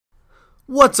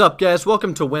What's up, guys?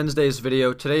 Welcome to Wednesday's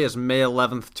video. Today is May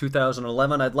 11th,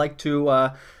 2011. I'd like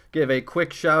to give a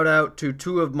quick shout out to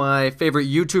two of my favorite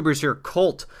YouTubers here.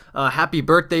 Colt, happy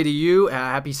birthday to you,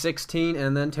 happy 16,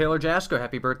 and then Taylor Jasko,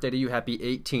 happy birthday to you, happy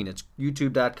 18. It's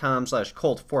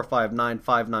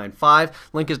youtube.com/Colt459595.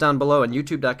 Link is down below, and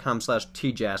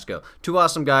youtube.com/TJasko. Two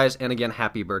awesome guys, and again,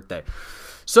 happy birthday.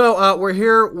 So we're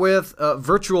here with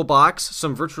Virtualbox,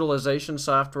 some virtualization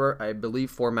software, I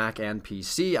believe, for Mac and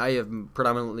PC. I have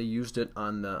predominantly used it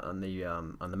on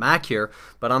the Mac here,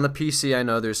 but on the PC, I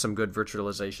know there's some good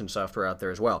virtualization software out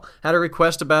there as well. Had a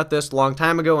request about this a long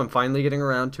time ago. I'm finally getting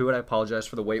around to it. I apologize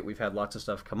for the wait. We've had lots of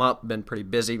stuff come up. Been pretty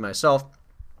busy myself.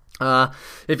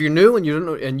 If you're new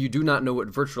and you do not know what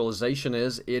virtualization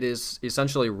is, it is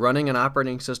essentially running an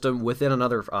operating system within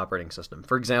another operating system.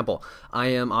 For example, I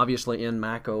am obviously in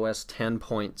Mac OS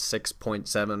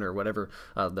 10.6.7 or whatever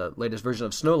the latest version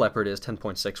of Snow Leopard is,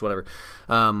 10.6 whatever.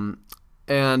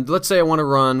 And let's say I want to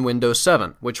run Windows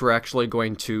 7, which we're actually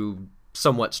going to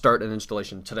somewhat start an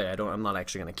installation today. I'm not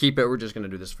actually going to keep it. We're just going to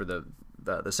do this for the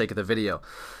sake of the video.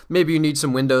 Maybe you need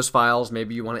some Windows files.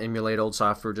 Maybe you want to emulate old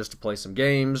software just to play some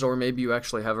games, or maybe you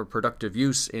actually have a productive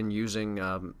use in using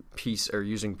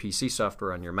PC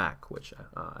software on your Mac, which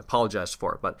I apologize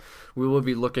for. But we will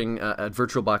be looking at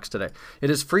Virtualbox today. It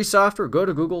is free software. Go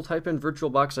to Google, type in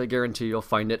Virtualbox. I guarantee you'll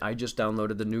find it. I just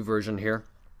downloaded the new version here.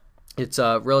 It's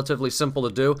relatively simple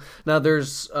to do. Now,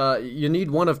 you need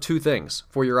one of two things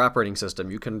for your operating system.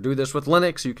 You can do this with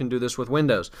Linux. You can do this with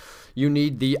Windows. You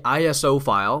need the ISO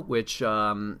file, which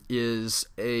is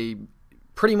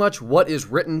pretty much what is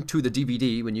written to the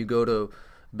DVD when you go to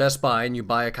Best Buy and you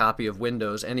buy a copy of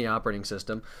Windows, any operating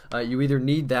system. You either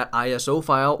need that ISO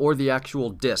file or the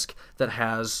actual disk that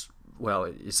has, well,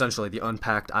 essentially the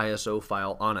unpacked ISO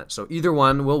file on it. So either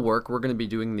one will work. We're going to be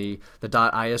doing the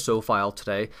 .iso file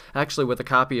today. Actually, with a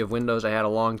copy of Windows I had a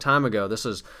long time ago. This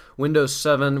is Windows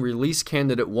 7 Release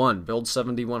Candidate 1, Build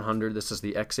 7100. This is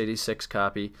the x86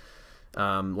 copy.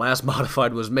 Last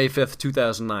modified was May 5th,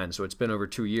 2009, so it's been over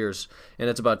 2 years, and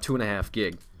it's about 2.5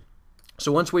 gig.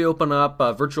 So once we open up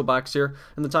Virtualbox here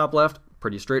in the top left,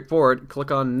 pretty straightforward. Click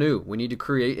on New. We need to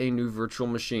create a new virtual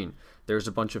machine. There's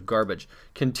a bunch of garbage.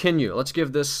 Continue. Let's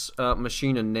give this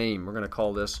machine a name. We're going to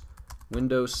call this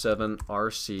Windows 7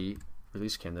 RC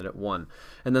Release Candidate 1.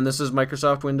 And then this is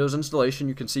Microsoft Windows installation.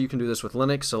 You can see you can do this with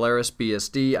Linux, Solaris,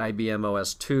 BSD, IBM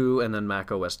OS 2, and then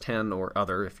Mac OS 10 or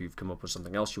other if you've come up with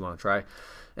something else you want to try.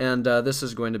 And this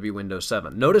is going to be Windows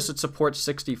 7. Notice it supports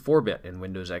 64-bit in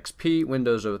Windows XP,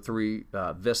 Windows 03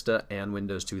 Vista, and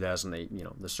Windows 2008,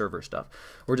 the server stuff.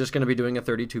 We're just going to be doing a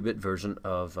 32-bit version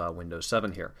of Windows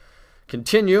 7 here.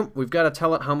 Continue. We've got to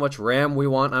tell it how much RAM we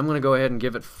want. I'm going to go ahead and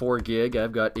give it 4 gig.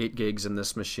 I've got 8 gigs in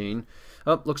this machine.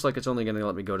 Oh, looks like it's only going to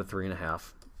let me go to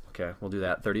 3.5. Okay, we'll do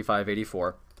that.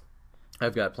 3584.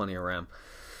 I've got plenty of RAM.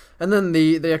 And then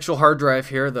the actual hard drive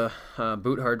here, the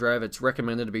boot hard drive, it's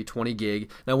recommended to be 20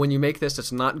 gig. Now, when you make this,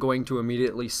 it's not going to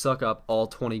immediately suck up all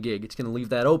 20 gig. It's going to leave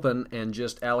that open and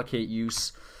just allocate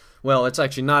use. Well, it's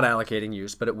actually not allocating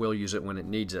use, but it will use it when it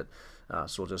needs it.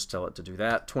 So we'll just tell it to do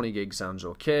that. 20 gig sounds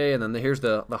okay. And then here's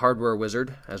the hardware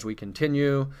wizard. As we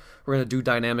continue, we're going to do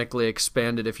dynamically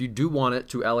expanded. If you do want it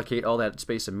to allocate all that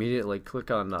space immediately, click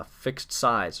on fixed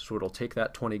size. So it'll take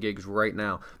that 20 gigs right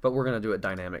now. But we're going to do it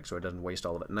dynamic so it doesn't waste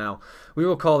all of it now. We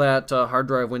will call that hard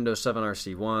drive Windows 7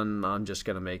 RC1. I'm just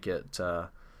going to make it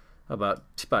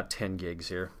about 10 gigs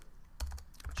here,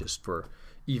 just for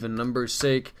even numbers'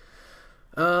 sake.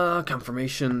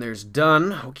 Confirmation, there's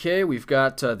done. Okay, we've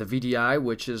got the VDI,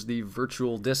 which is the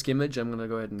virtual disk image. I'm going to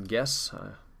go ahead and guess.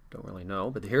 I don't really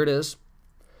know, but here it is.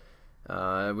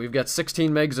 We've got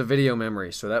 16 megs of video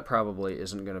memory, so that probably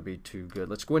isn't going to be too good.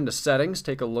 Let's go into settings,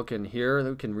 take a look in here.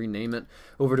 We can rename it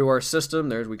over to our system.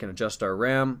 There's, we can adjust our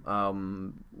RAM.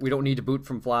 We don't need to boot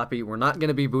from floppy. We're not going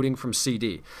to be booting from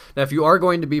CD. Now, if you are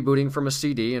going to be booting from a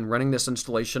CD and running this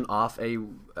installation off a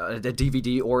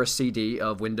DVD or a CD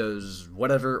of Windows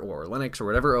whatever or Linux or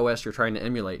whatever OS you're trying to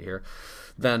emulate here,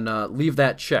 then leave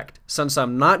that checked. Since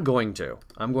I'm not going to,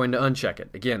 I'm going to uncheck it.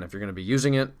 Again, if you're going to be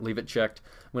using it, leave it checked.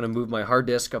 I'm going to move my hard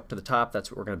disk up to the top. That's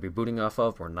what we're going to be booting off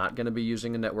of. We're not going to be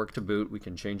using a network to boot. We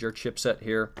can change our chipset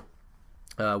here.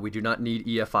 We do not need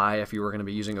EFI. If you were going to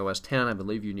be using OS 10, I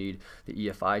believe you need the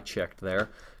EFI checked there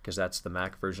because that's the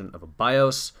Mac version of a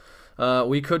BIOS.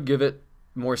 We could give it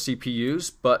more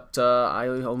CPUs, but I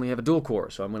only have a dual core,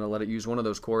 so I'm going to let it use one of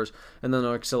those cores. And then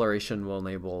our acceleration will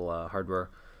enable hardware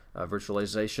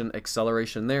virtualization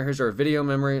acceleration there. Here's our video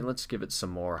memory. Let's give it some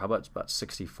more. How about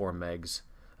 64 megs?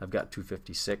 I've got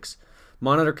 256.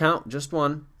 Monitor count, just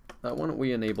one. Why don't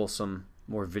we enable some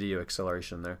more video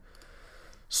acceleration there?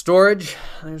 Storage,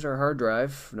 there's our hard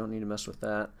drive. We don't need to mess with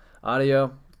that.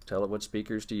 Audio, tell it what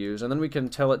speakers to use, and then we can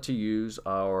tell it to use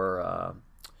our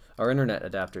internet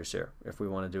adapters here if we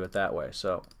want to do it that way.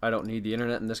 So I don't need the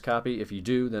internet in this copy. If you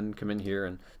do, then come in here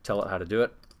and tell it how to do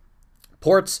it.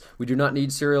 Ports, we do not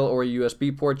need serial or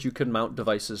USB ports. You can mount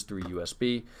devices through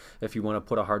USB. If you want to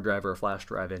put a hard drive or a flash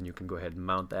drive in, you can go ahead and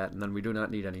mount that, and then we do not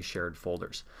need any shared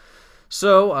folders.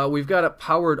 So we've got it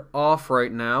powered off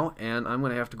right now, and I'm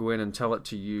going to have to go in and tell it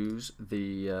to use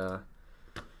the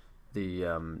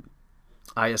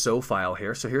ISO file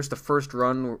here. So here's the first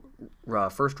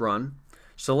run.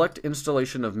 Select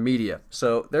installation of media.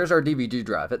 So there's our DVD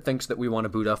drive. It thinks that we want to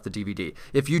boot off the DVD.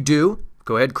 If you do,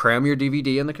 go ahead, cram your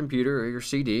DVD in the computer or your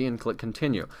CD and click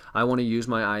continue. I want to use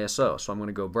my ISO, so I'm going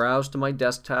to go browse to my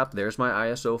desktop. There's my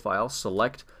ISO file.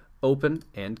 Select, open,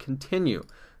 and continue.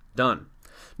 Done.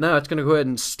 Now it's going to go ahead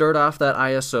and start off that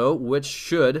ISO, which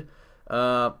should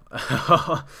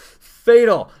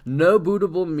fatal, no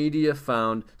bootable media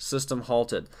found, system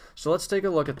halted. So let's take a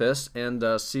look at this and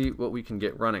see what we can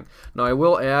get running. Now I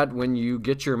will add, when you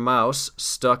get your mouse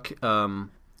stuck,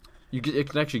 you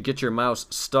can actually get your mouse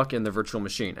stuck in the virtual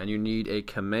machine, and you need a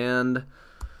command.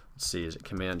 Let's see, is it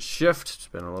Command Shift? It's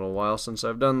been a little while since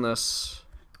I've done this.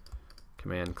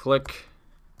 Command click.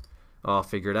 I'll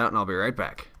figure it out and I'll be right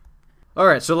back.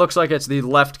 Alright, so it looks like it's the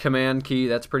left command key.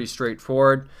 That's pretty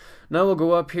straightforward. Now we'll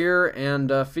go up here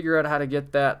and figure out how to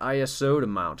get that ISO to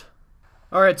mount.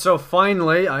 Alright, so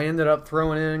finally I ended up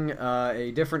throwing in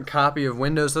a different copy of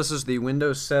Windows. This is the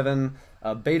Windows 7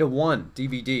 Beta 1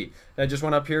 DVD. I just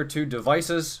went up here to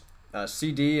Devices,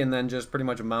 CD, and then just pretty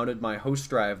much mounted my host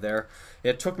drive there.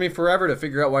 It took me forever to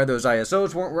figure out why those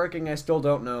ISOs weren't working. I still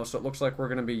don't know, so it looks like we're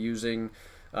going to be using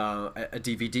a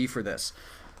DVD for this.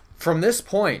 From this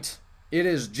point, it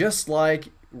is just like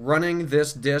running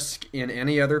this disk in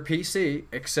any other PC,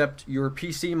 except your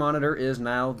PC monitor is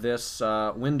now this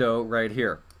window right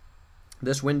here.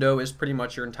 This window is pretty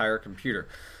much your entire computer.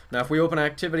 Now if we open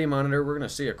Activity Monitor, we're going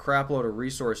to see a crap load of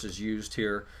resources used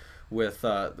here with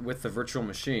the virtual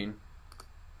machine.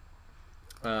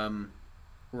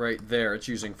 Right there, it's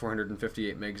using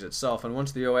 458 megs itself, and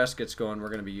once the OS gets going, we're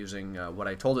going to be using what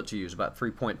I told it to use, about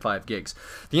 3.5 gigs.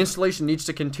 The installation needs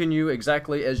to continue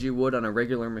exactly as you would on a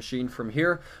regular machine from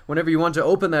here. Whenever you want to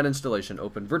open that installation,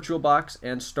 open Virtualbox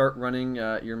and start running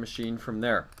your machine from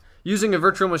there. Using a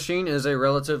virtual machine is a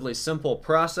relatively simple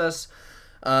process.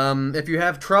 If you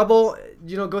have trouble,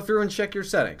 go through and check your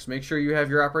settings. Make sure you have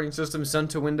your operating system sent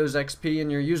to Windows XP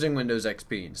and you're using Windows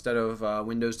XP instead of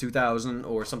Windows 2000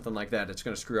 or something like that. It's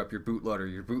going to screw up your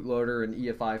bootloader. Your bootloader and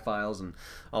EFI files and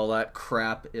all that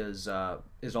crap is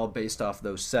all based off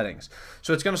those settings.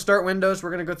 So it's going to start Windows.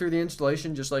 We're going to go through the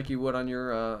installation just like you would on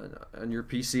your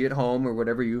PC at home or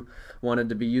whatever you wanted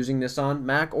to be using this on,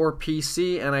 Mac or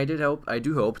PC. And I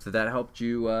do hope that helped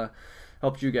you.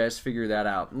 Helped you guys figure that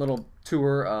out. A little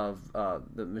tour of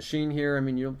the machine here. I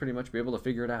mean, you'll pretty much be able to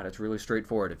figure it out. It's really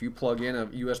straightforward. If you plug in a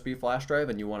USB flash drive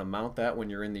and you want to mount that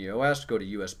when you're in the OS, go to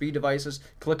USB devices,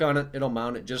 click on it, it'll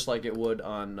mount it just like it would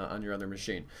on your other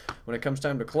machine. When it comes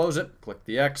time to close it, click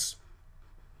the X,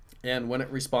 and when it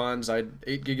responds, 8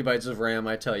 gigabytes of RAM,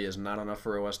 I tell you, is not enough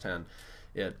for OS 10.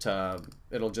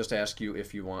 It'll just ask you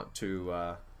if you want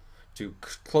to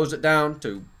close it down,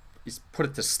 to put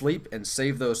it to sleep and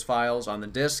save those files on the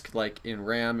disk. Like in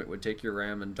RAM, it would take your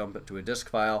RAM and dump it to a disk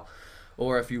file,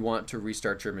 or if you want to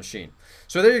restart your machine.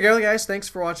 So there you go, guys. Thanks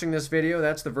for watching this video.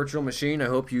 That's the virtual machine. I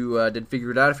hope you did figure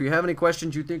it out. If you have any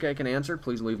questions you think I can answer,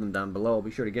 please leave them down below. I'll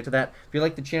be sure to get to that. If you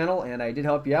like the channel and I did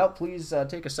help you out, please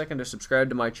take a second to subscribe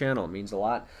to my channel. It means a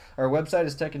lot. Our website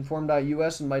is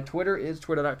techinform.us and my Twitter is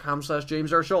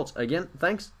twitter.com/JamesRSchultz. Again,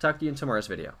 thanks. Talk to you in tomorrow's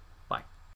video.